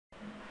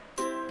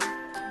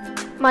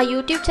మా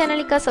YouTube channel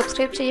ఇక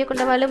subscribe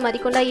చేయకుండా వాళ్ళు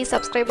మరికొండ ఈ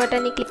సబ్స్క్రైబ్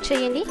బటన్ని క్లిక్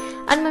చేయండి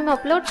అండ్ మేము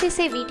అప్లోడ్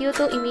చేసే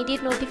వీడియోతో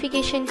ఇమీడియట్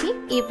నోటిఫికేషన్కి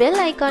ఈ బెల్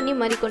ఐకాన్ని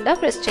మరికొండ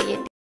ప్రెస్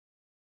చేయండి.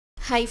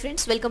 Hi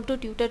friends, welcome to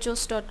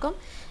tutorjobs.com.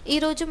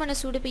 ఈరోజు మన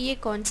చూడబోయే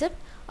కాన్సెప్ట్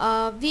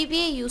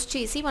VBA యూజ్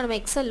చేసి మనం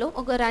ఎక్సెల్లో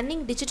ఒక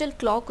రన్నింగ్ డిజిటల్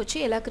క్లాక్ వచ్చి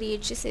ఎలా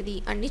క్రియేట్ చేసేది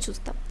అన్నీ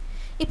చూస్తాం.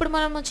 ఇప్పుడు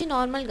మనం వచ్చి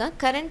నార్మల్గా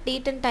current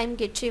date and time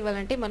get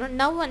చేయాలంటే మనం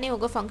నవ్ అనే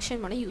ఒక ఫంక్షన్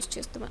మనం యూజ్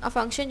చేస్తాం. ఆ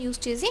ఫంక్షన్ యూజ్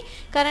చేసి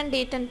కరెంట్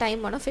డేట్ అండ్ టైం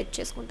మనం ఫెట్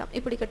చేసుకుంటాం.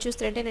 ఇప్పుడు ఇక్కడ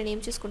చూస్తుంటే నేను ఏం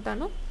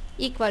చేసుకుంటాను,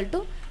 ఈక్వల్ టు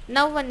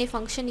నవ్ అనే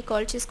ఫంక్షన్ని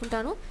కాల్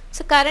చేసుకుంటాను.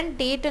 So current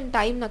date and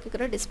time నాకు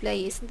ఇక్కడ డిస్ప్లే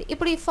అయ్యేసింది.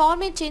 ఇప్పుడు ఈ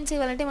ఫార్మేట్ చేంజ్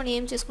చేయాలంటే మనం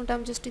ఏం చేసుకుంటాం,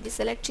 జస్ట్ ఇది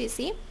సెలెక్ట్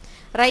చేసి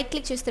రైట్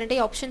క్లిక్ చేస్తుంటే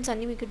ఈ ఆప్షన్స్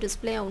అన్నీ మీకు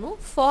డిస్ప్లే అవును.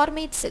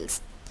 ఫార్మేట్ సెల్స్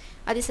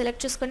అది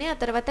సెలెక్ట్ చేసుకొని ఆ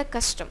తర్వాత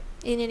కస్టమ్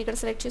ఇది నేను ఇక్కడ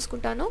సెలెక్ట్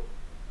చేసుకుంటాను.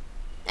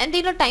 అండ్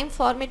దీనిలో టైం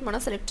ఫార్మేట్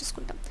మనం సెలెక్ట్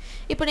చేసుకుంటాం.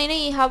 ఇప్పుడు నేను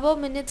ఈ హవర్,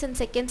 మినిట్స్ అండ్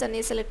సెకండ్స్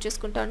అనేది సెలెక్ట్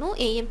చేసుకుంటాను.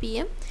 AM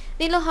PM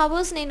దీనిలో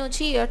హవర్స్ నేను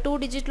వచ్చి 2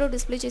 డిజిట్లో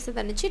డిస్ప్లే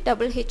చేసేదాని నుంచి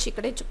HH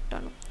ఇక్కడే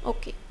చెప్తాను.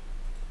 ఓకే,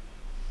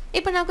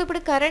 ఇప్పుడు నాకు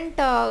ఇప్పుడు కరెంట్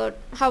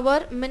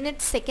హవర్,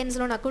 మినిట్స్,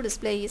 సెకండ్స్లో నాకు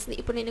డిస్ప్లే అయ్యేసింది.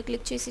 ఇప్పుడు నేను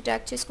క్లిక్ చేసి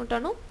ట్యాగ్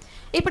చేసుకుంటాను.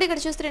 ఇప్పుడు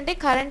ఇక్కడ చూస్తుంటే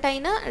కరెంట్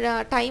అయిన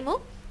time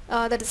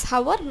that is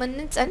hour,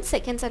 minutes and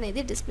seconds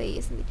అనేది డిస్ప్లే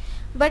చేసింది.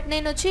 బట్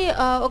నేను వచ్చి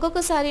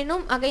ఒక్కొక్కసారిను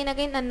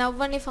అగైన్ నా నవ్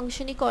అనే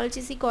ఫంక్షన్ని కాల్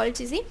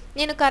చేసి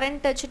నేను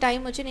కరెంట్ వచ్చి టైం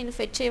వచ్చి నేను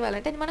ఫెచ్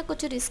చేయాలంటే అది మనకు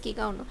వచ్చి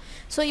రిస్కీగా ఉన్నాం.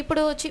 సో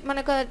ఇప్పుడు వచ్చి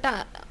మనకు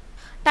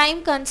టైం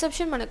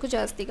కన్సప్షన్ మనకు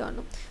జాస్తిగా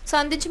ఉన్నాం. సో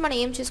అందించి మనం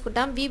ఏం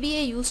చేసుకుంటాం,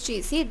 VBA యూజ్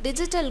చేసి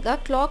డిజిటల్గా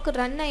క్లాక్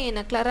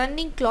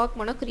రన్నింగ్ క్లాక్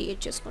మనం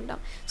క్రియేట్ చేసుకుంటాం.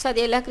 సో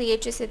అది ఎలా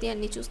క్రియేట్ చేసేది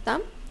అన్నీ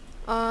చూస్తాం.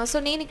 సో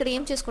నేను ఇక్కడ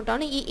ఏం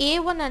చేసుకుంటాను, ఈ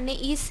A1 అనే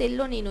ఈ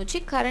సెల్లో నేను వచ్చి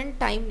కరెంట్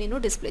టైం నేను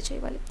డిస్ప్లే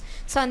చేయాలి.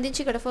 సో అందించి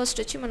ఇక్కడ ఫస్ట్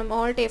వచ్చి మనం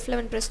Alt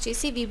F11 ప్రెస్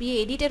చేసి VBA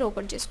ఎడిటర్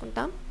ఓపెన్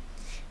చేసుకుంటాం.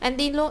 అండ్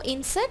దీనిలో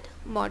ఇన్సర్ట్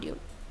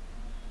మాడ్యూల్,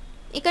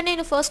 ఇక్కడ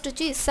నేను ఫస్ట్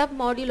వచ్చి సబ్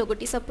మాడ్యూల్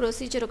ఒకటి, సబ్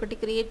ప్రొసీజర్ ఒకటి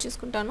క్రియేట్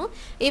చేసుకుంటాను.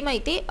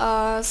 ఏమైతే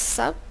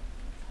సబ్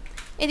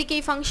ఇదికి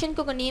ఈ ఫంక్షన్కి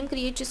ఒక నేమ్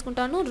క్రియేట్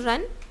చేసుకుంటాను,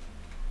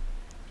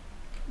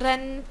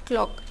 రన్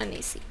క్లాక్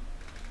అనేసి.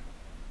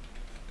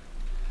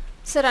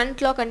 సో రన్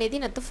క్లాక్ అనేది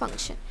నాతో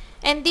ఫంక్షన్.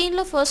 అండ్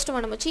దీనిలో ఫస్ట్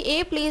మనం వచ్చి ఏ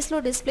ప్లేస్లో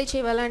డిస్ప్లే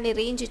చేయాలనే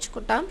రేంజ్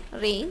ఇచ్చుకుంటాం,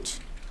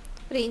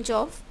 రేంజ్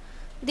ఆఫ్.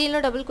 దీనిలో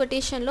డబుల్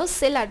కొటేషన్లో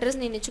సెల్ అడ్రస్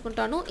నేను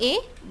ఇచ్చుకుంటాను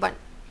A1.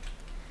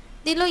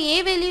 దీనిలో ఏ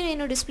వాల్యూ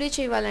నేను డిస్ప్లే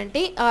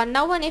చేయాలంటే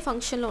నవ్ అనే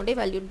ఫంక్షన్లో ఉండే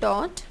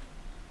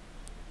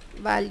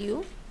వాల్యూ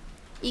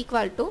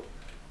ఈక్వల్ టు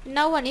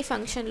నవ్ అనే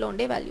ఫంక్షన్లో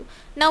ఉండే వాల్యూ.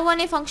 నవ్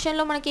అనే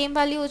ఫంక్షన్లో మనకి ఏం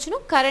వాల్యూ వచ్చును,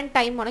 కరెంట్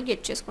టైం మనం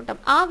గెట్ చేసుకుంటాం.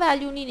 ఆ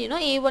వాల్యూని నేను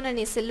A1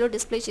 అనే సెల్లో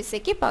డిస్ప్లే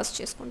చేసేకి పాస్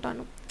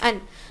చేసుకుంటాను.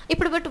 అండ్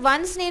ఇప్పుడు బట్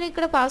వన్స్ నేను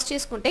ఇక్కడ పాస్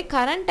చేసుకుంటే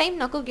కరెంట్ టైం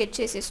నాకు గెట్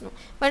చేసేసాను.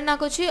 బట్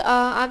నాకు వచ్చి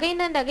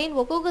అగైన్ అండ్ అగైన్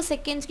ఒక్కొక్క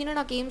సెకండ్స్కి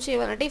నాకు ఏం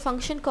చేయాలంటే ఈ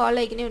ఫంక్షన్ కాల్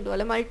అయినే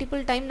ఉండాలి.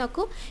 మల్టిపుల్ టైం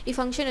నాకు ఈ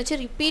ఫంక్షన్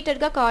వచ్చి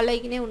రిపీటెడ్గా కాల్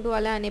అయినే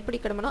ఉండాలి అనేప్పుడు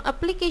ఇక్కడ మనం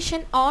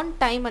అప్లికేషన్ ఆన్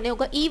టైం అనే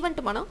ఒక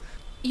ఈవెంట్ మనం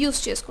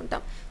యూస్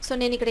చేసుకుంటాం. సో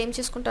నేను ఇక్కడ ఏం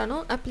చేసుకుంటాను,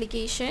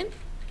 application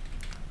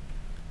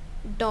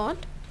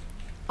dot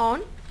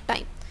on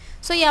time.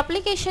 So ఈ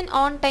అప్లికేషన్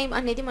ఆన్ టైం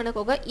అనేది మనకు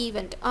ఒక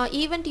ఈవెంట్. ఆ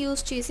ఈవెంట్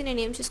యూజ్ చేసి నేను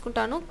ఏం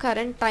చేసుకుంటాను,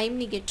 కరెంట్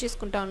టైంని గెట్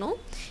చేసుకుంటాను.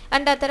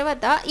 అండ్ ఆ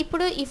తర్వాత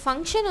ఇప్పుడు ఈ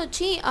ఫంక్షన్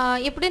వచ్చి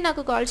ఎప్పుడే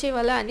నాకు కాల్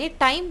చేయాలా అనే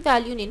టైం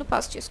వాల్యూ నేను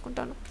పాస్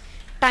చేసుకుంటాను.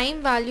 టైం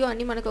వాల్యూ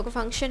అని మనకు ఒక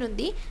ఫంక్షన్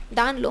ఉంది,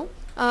 దానిలో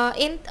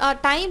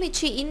టైం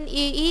ఇచ్చి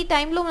ఈ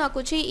టైంలో నాకు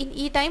వచ్చి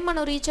ఈ టైం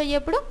మనం రీచ్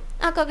అయ్యేప్పుడు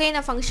నాకు అగైన్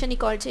ఆ ఫంక్షన్ని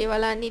కాల్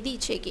చేయాలా అనేది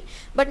ఇచ్చేకి.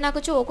 బట్ నాకు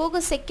వచ్చి ఒక్కొక్క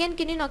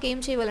సెకండ్కి నాకు ఏం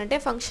చేయాలంటే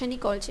ఫంక్షన్ని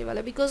కాల్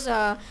చేయాలి. బికాజ్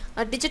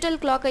డిజిటల్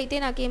క్లాక్ అయితే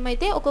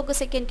నాకేమైతే ఒక్కొక్క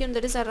సెకండ్కి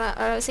దట్ ఇస్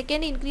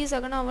సెకండ్ ఇంక్రీజ్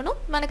అవ్వను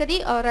మనకు అది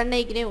రన్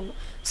అయినే ఉంది.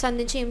 సో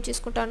అందించి ఏం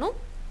చేసుకుంటాను,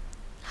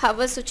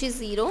 హవర్స్ వచ్చి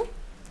 0,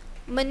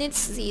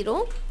 మినిట్స్ 0,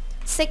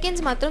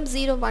 సెకండ్స్ మాత్రం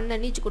 0-1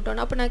 అని ఇచ్చుకుంటాను.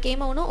 అప్పుడు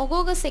నాకేమవును,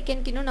 ఒక్కొక్క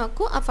సెకండ్కి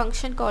నాకు ఆ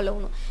ఫంక్షన్ కాల్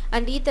అవును.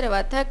 అండ్ ఈ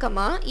తర్వాత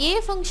ఏ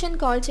ఫంక్షన్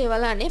కాల్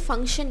చేయాలా అనే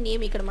ఫంక్షన్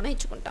నేమ్ ఇక్కడ మనం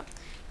ఇచ్చుకుంటాం,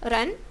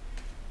 రన్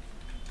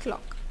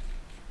క్లాక్.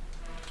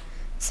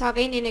 సో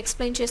అగైన్ నేను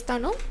ఎక్స్ప్లెయిన్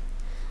చేస్తాను.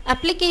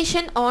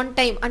 అప్లికేషన్ ఆన్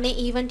టైం అనే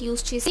ఈవెంట్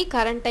యూజ్ చేసి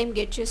కరెంట్ టైం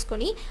గెట్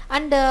చేసుకొని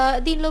అండ్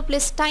దీనిలో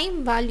ప్లస్ టైం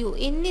వాల్యూ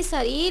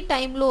ఎన్నిసారి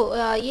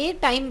ఏ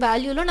టైం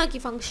వాల్యూలో నాకు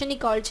ఈ ఫంక్షన్ని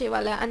కాల్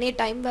చేయాలి అనే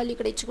టైం వాల్యూ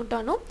ఇక్కడ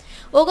ఇచ్చుకుంటాను.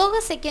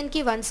 ఒక్కొక్క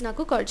సెకండ్కి వన్స్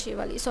నాకు కాల్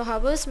చేయాలి. సో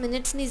హవర్స్,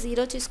 మినిట్స్ని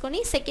 0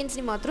 చేసుకొని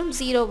సెకండ్స్ని మాత్రం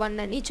 0-1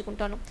 అని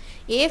ఇచ్చుకుంటాను.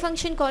 ఏ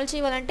ఫంక్షన్ కాల్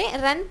చేయాలంటే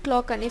రన్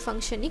క్లాక్ అనే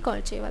ఫంక్షన్ని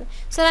కాల్ చేయాలి.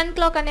 సో రన్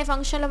క్లాక్ అనే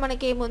ఫంక్షన్లో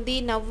మనకి ఏముంది,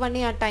 నవ్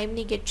అనే ఆ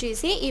టైంని గెట్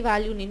చేసి ఈ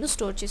వాల్యూ నేను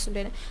స్టోర్ చేసి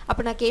ఉండేది.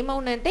 అప్పుడు నాకు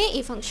ఏమవునంటే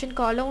ఈ ఫంక్షన్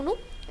కాల్ అవును,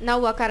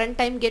 నవ్వు ఆ కరెంట్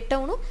టైం గెట్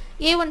అవును,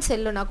 A1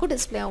 సెల్లో నాకు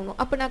డిస్ప్లే అవును.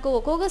 అప్పుడు నాకు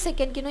ఒక్కొక్క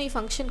సెకండ్కి ఈ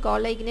ఫంక్షన్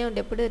కాల్ అయినే ఉండే,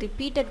 ఎప్పుడు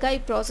రిపీటెడ్గా ఈ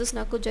ప్రాసెస్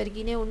నాకు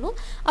జరిగినే ఉన్నాను.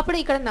 అప్పుడు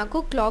ఇక్కడ నాకు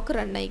క్లాక్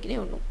రన్ అయినే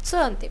ఉన్నాను. సో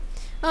అంతే.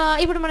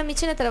 ఇప్పుడు మనం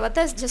ఇచ్చిన తర్వాత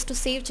జస్ట్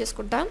సేవ్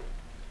చేసుకుంటాం.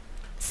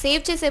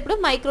 సేవ్ చేసేప్పుడు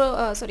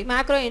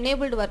మ్యాక్రో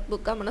ఎనేబుల్డ్ వర్క్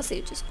బుక్గా మనం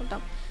సేవ్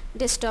చేసుకుంటాం.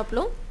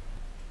 డెస్క్టాప్లో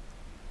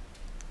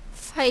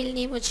ఫైల్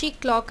నేమ్ వచ్చి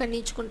క్లాక్ అని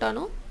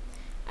ఇచ్చుకుంటాను.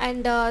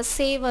 అండ్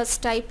సేవ్ అస్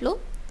టైప్లో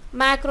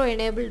మ్యాక్రో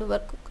ఎనేబుల్డ్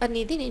వర్క్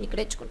అనేది నేను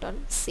ఇక్కడ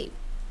ఇచ్చుకుంటాను. సేవ్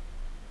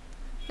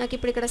నాకు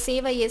ఇప్పుడు ఇక్కడ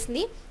సేవ్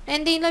అయ్యేసింది.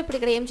 అండ్ దీనిలో ఇప్పుడు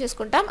ఇక్కడ ఏం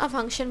చేసుకుంటాం, ఆ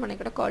ఫంక్షన్ మనం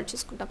ఇక్కడ కాల్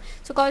చేసుకుంటాం.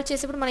 సో కాల్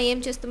చేసేప్పుడు మనం ఏం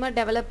చేస్తామో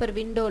డెవలపర్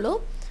విండోలో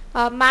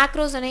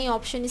మ్యాక్రోస్ అనే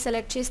ఆప్షన్ని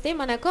సెలెక్ట్ చేస్తే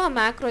మనకు ఆ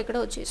మ్యాక్రో ఇక్కడ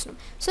వచ్చేసినాం.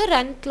 సో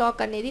రన్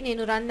క్లాక్ అనేది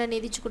నేను రన్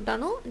అనేది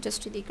ఇచ్చుకుంటాను.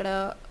 జస్ట్ ఇది ఇక్కడ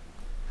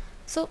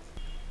సో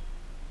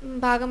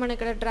బాగా మనం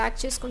ఇక్కడ డ్రాగ్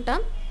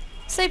చేసుకుంటాం.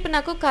 సో ఇప్పుడు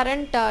నాకు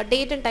current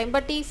date and time,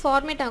 but ఈ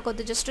ఫార్మేట్ నాకు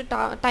వద్దు, జస్ట్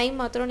టైం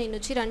మాత్రం నేను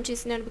వచ్చి రన్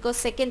చేసినాను. బికాస్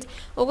సెకండ్స్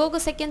ఒక్కొక్క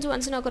సెకండ్స్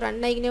వన్స్ నాకు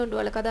రన్ అయినే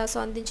ఉండేవాళ్ళు కదా. సో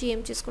అందించి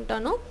ఏం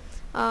చేసుకుంటాను,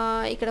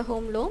 ఇక్కడ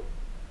హోమ్లో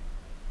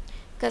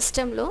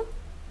కస్టమ్లో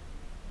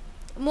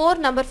మోర్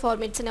నంబర్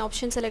ఫార్మేట్స్ అనే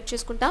ఆప్షన్ సెలెక్ట్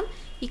చేసుకుంటాం.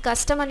 ఈ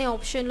కస్టమ్ అనే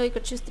ఆప్షన్లో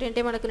ఇక్కడ చూస్తే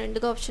అంటే మనకు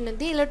రెండుగా ఆప్షన్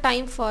ఉంది. ఇలా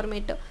టైం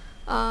ఫార్మేట్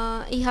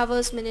ఈ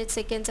హవర్స్ మినిట్స్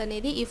సెకండ్స్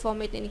అనేది ఈ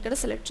ఫార్మేట్ నేను ఇక్కడ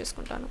సెలెక్ట్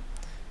చేసుకుంటాను.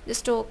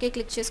 జస్ట్ ఓకే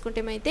క్లిక్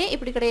చేసుకుంటే అయితే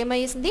ఇప్పుడు ఇక్కడ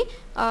ఏమయ్యేసింది,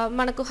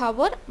 మనకు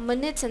హవర్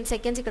మినిట్స్ అండ్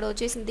సెకండ్స్ ఇక్కడ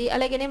వచ్చేసింది.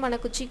 అలాగే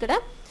మనకు వచ్చి ఇక్కడ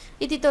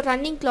ఇదితో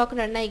రన్నింగ్ క్లాక్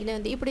రన్ అయినే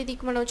ఉంది. ఇప్పుడు ఇది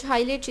మనం వచ్చి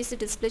హైలైట్ చేసి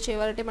డిస్ప్లే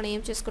చేయాలంటే మనం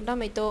ఏం చేసుకుంటాం,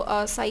 అయితే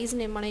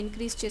సైజ్ని మనం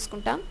ఇంక్రీజ్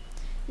చేసుకుంటాం.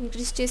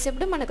 ఇంక్రీజ్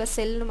చేసేప్పుడు మనకు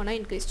సెల్ను మనం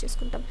ఇంక్రీజ్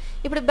చేసుకుంటాం.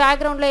 ఇప్పుడు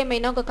బ్యాక్గ్రౌండ్లో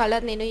ఏమైనా ఒక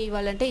కలర్ నేను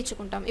ఇవ్వాలంటే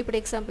ఇచ్చుకుంటాం. ఇప్పుడు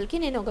ఎగ్జాంపుల్కి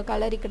నేను ఒక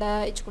కలర్ ఇక్కడ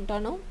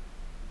ఇచ్చుకుంటాను,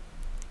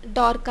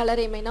 డార్క్ కలర్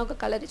ఏమైనా ఒక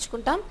కలర్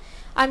ఇచ్చుకుంటాం.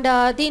 అండ్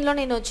దీనిలో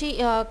నేను వచ్చి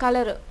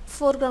colour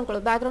foreground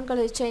colour, background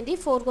colour ఇచ్చేయండి,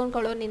 ఫోర్గ్రౌండ్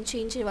కలర్ నేను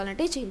చేంజ్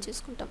ఇవ్వాలంటే చేంజ్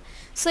చేసుకుంటాం.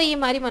 సో ఈ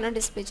మరి మనం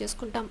డిస్ప్లే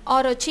చేసుకుంటాం.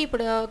 ఆర్ వచ్చి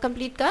ఇప్పుడు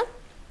కంప్లీట్గా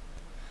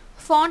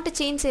ఫాంట్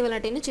చేంజ్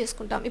చేయాలంటేనే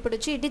చేసుకుంటాం. ఇప్పుడు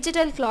వచ్చి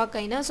డిజిటల్ క్లాక్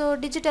అయినా సో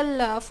డిజిటల్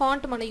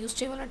ఫాంట్ మనం యూజ్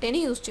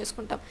చేయాలంటేనే యూజ్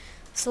చేసుకుంటాం.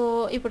 సో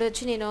ఇప్పుడు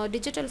వచ్చి నేను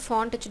డిజిటల్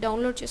ఫాంట్ వచ్చి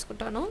డౌన్లోడ్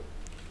చేసుకుంటాను,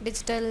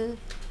 డిజిటల్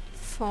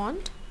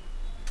ఫాంట్.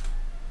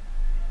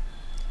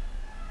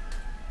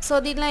 సో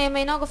దీంట్లో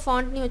ఏమైనా ఒక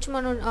ఫాంట్ని వచ్చి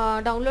మనం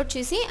డౌన్లోడ్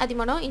చేసి అది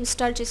మనం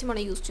ఇన్స్టాల్ చేసి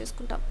మనం యూజ్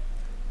చేసుకుంటాం.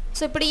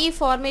 సో ఇప్పుడు ఈ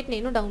ఫార్మేట్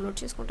నేను డౌన్లోడ్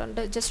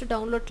చేసుకుంటాను. జస్ట్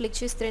డౌన్లోడ్ క్లిక్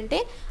చేస్తే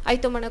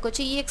అయితే మనకు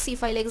వచ్చి ఈఎక్సీ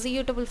ఫైల్,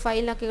 ఎగ్జిక్యూటబుల్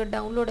ఫైల్ నాకు ఇక్కడ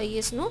డౌన్లోడ్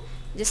అయ్యేసును.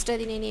 జస్ట్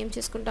అది నేను ఏం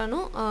చేసుకుంటాను,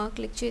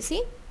 క్లిక్ చేసి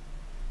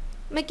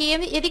మీకు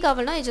ఏది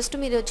కావాలన్నా జస్ట్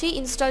మీరు వచ్చి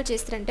ఇన్స్టాల్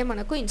చేస్తారంటే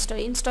మనకు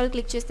ఇన్స్టాల్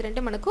క్లిక్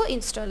చేస్తారంటే మనకు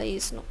ఇన్స్టాల్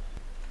అయ్యేసును.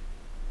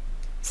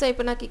 సో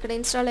ఇప్పుడు నాకు ఇక్కడ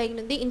ఇన్స్టాల్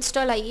అయ్యింది,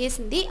 ఇన్స్టాల్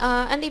అయ్యేసింది.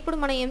 అండ్ ఇప్పుడు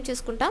మనం ఏం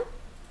చేసుకుంటాం,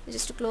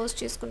 జస్ట్ క్లోజ్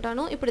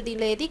చేసుకుంటాను. ఇప్పుడు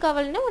దీనిలో ఏది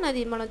కావాలన్నా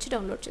మనం వచ్చి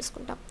డౌన్లోడ్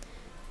చేసుకుంటాం.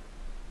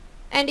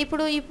 అండ్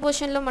ఇప్పుడు ఈ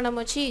పొజిషన్లో మనం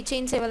వచ్చి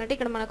చేంజ్ చేయాలంటే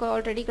ఇక్కడ మనకు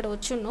ఆల్రెడీ ఇక్కడ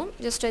వచ్చున్నాం.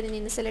 జస్ట్ అది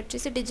నేను సెలెక్ట్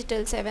చేసి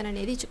డిజిటల్ 7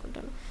 అనేది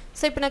ఇచ్చుకుంటాను.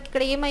 సో ఇప్పుడు నాకు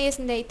ఇక్కడ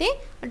ఏమయ్యేసింది అయితే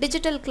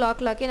డిజిటల్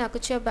క్లాక్ లాగే నాకు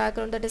వచ్చి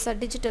బ్యాక్గ్రౌండ్ దట్ ఇస్ ఆ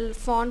డిజిటల్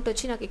ఫాంట్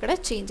వచ్చి నాకు ఇక్కడ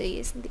చేంజ్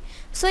అయ్యేసింది.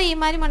 సో ఈ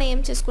మరి మనం ఏం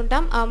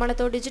చేసుకుంటాం,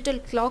 మనతో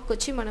డిజిటల్ క్లాక్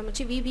వచ్చి మనం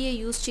వచ్చి VBA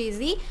యూజ్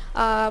చేసి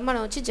మనం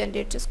వచ్చి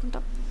జనరేట్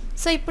చేసుకుంటాం.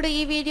 సో ఇప్పుడు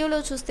ఈ వీడియోలో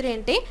చూస్తే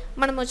అంటే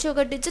మనం వచ్చి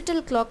ఒక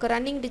digital clock,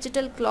 running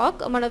digital clock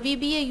మన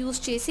VBA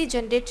యూజ్ చేసి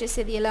జనరేట్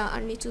చేసేది ఎలా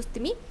అని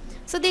చూస్తే.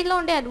 సో దీనిలో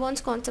ఉండే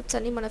అడ్వాన్స్ కాన్సెప్ట్స్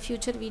అన్ని మన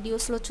ఫ్యూచర్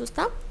వీడియోస్లో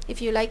చూస్తాం.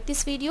 If you like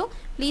this video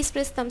please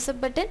press Thums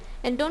up button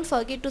and don't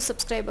forget to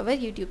subscribe our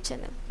YouTube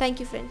channel.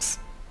 Thank you friends.